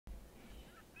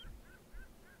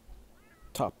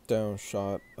top-down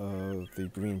shot of the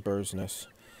green bird's nest,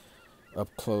 up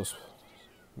close,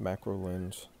 macro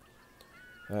lens.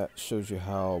 That shows you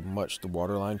how much the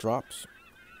water line drops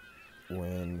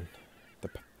when the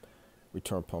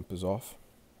return pump is off.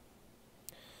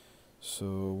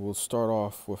 So we'll start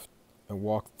off with a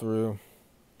walkthrough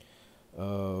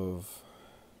of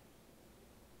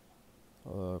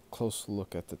a close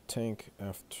look at the tank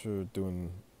after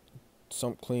doing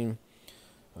sump clean.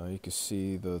 You can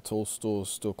see the toadstool is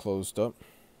still closed up.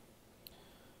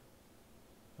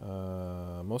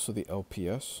 Most of the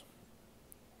LPS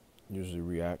usually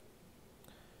react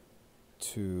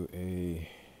to a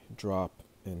drop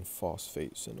in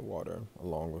phosphates in the water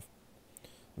along with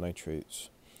nitrates.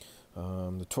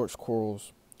 The torch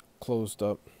corals closed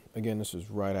up. Again, this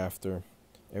is right after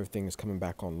everything is coming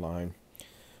back online.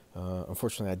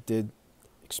 Unfortunately, I did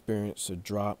experience a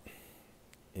drop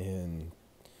in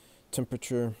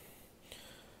temperature.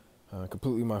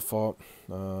 Completely my fault.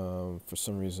 For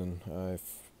some reason, I've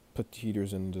put the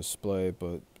heaters in the display,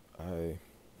 but I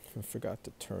forgot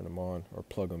to turn them on or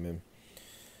plug them in.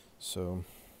 So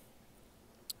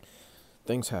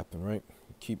things happen, right?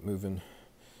 Keep moving.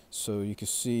 So you can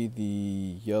see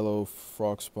the yellow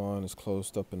frog spawn is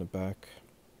closed up in the back.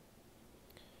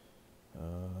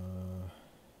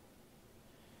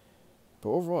 But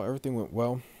overall, everything went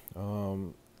well.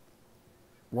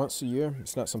 Once a year,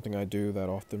 it's not something I do that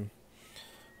often.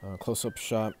 Close-up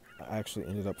shot, I actually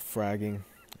ended up fragging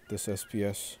this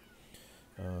SPS.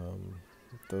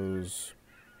 Those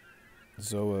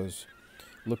Zoas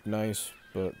look nice,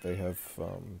 but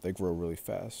they grow really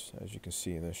fast, as you can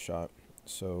see in this shot.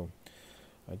 So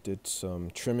I did some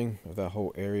trimming of that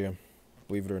whole area.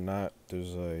 Believe it or not,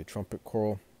 there's a trumpet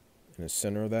coral in the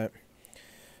center of that.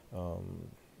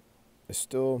 It's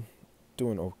still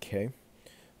doing okay,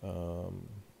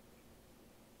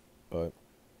 but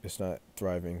it's not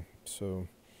thriving. So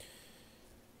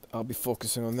I'll be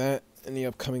focusing on that in the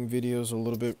upcoming videos a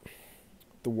little bit.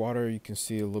 The water, you can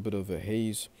see a little bit of a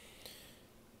haze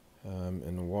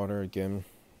in the water again.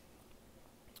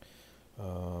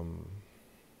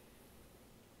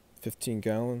 15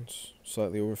 gallons,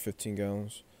 slightly over 15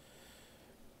 gallons.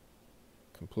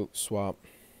 Complete swap.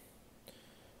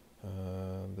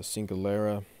 The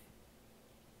Singulera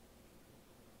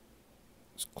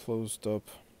is closed up,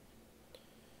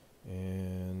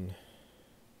 and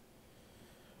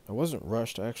I wasn't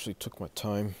rushed. I actually took my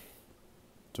time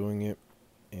doing it,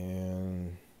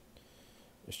 and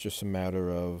it's just a matter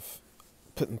of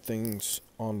putting things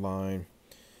online.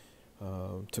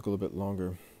 Took a little bit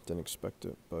longer than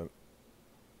expected, but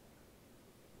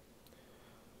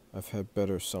I've had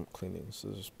better sump cleanings,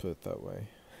 let's just put it that way.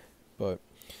 But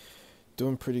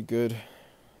doing pretty good.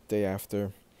 Day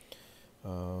after,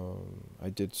 I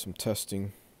did some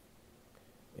testing,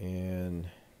 and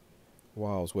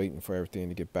while I was waiting for everything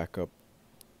to get back up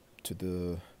to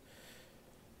the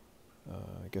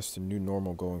I guess the new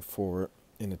normal going forward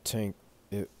in the tank,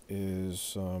 it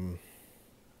is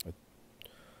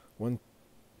 1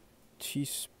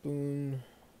 teaspoon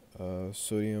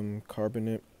sodium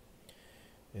carbonate,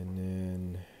 and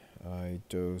then I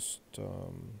dosed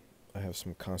I have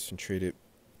some concentrated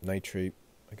nitrate,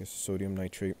 I guess sodium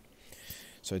nitrate,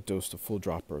 so I dosed a full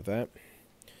dropper of that,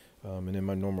 and then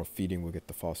my normal feeding will get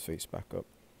the phosphates back up.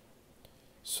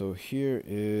 So here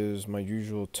is my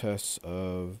usual tests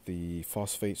of the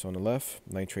phosphates on the left,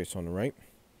 nitrates on the right,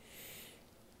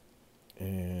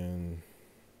 and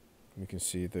you can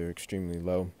see they're extremely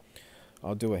low.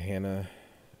 I'll do a HANA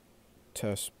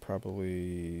test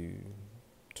probably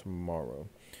tomorrow.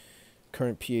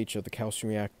 Current pH of the calcium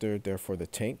reactor, therefore the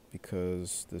tank,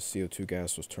 because the CO2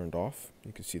 gas was turned off.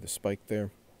 You can see the spike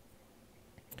there.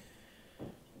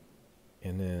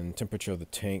 And then temperature of the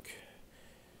tank,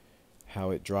 how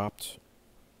it dropped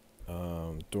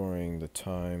during the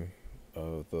time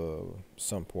of the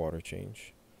sump water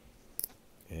change.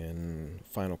 And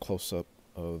final close-up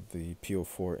of the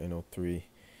PO4NO3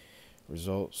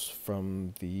 results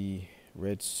from the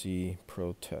Red Sea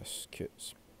Pro test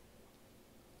kits.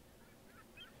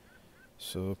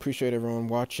 So appreciate everyone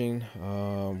watching.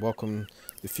 Welcome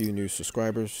the few new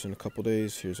subscribers in a couple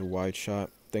days. Here's a wide shot.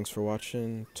 Thanks for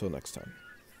watching. Till next time.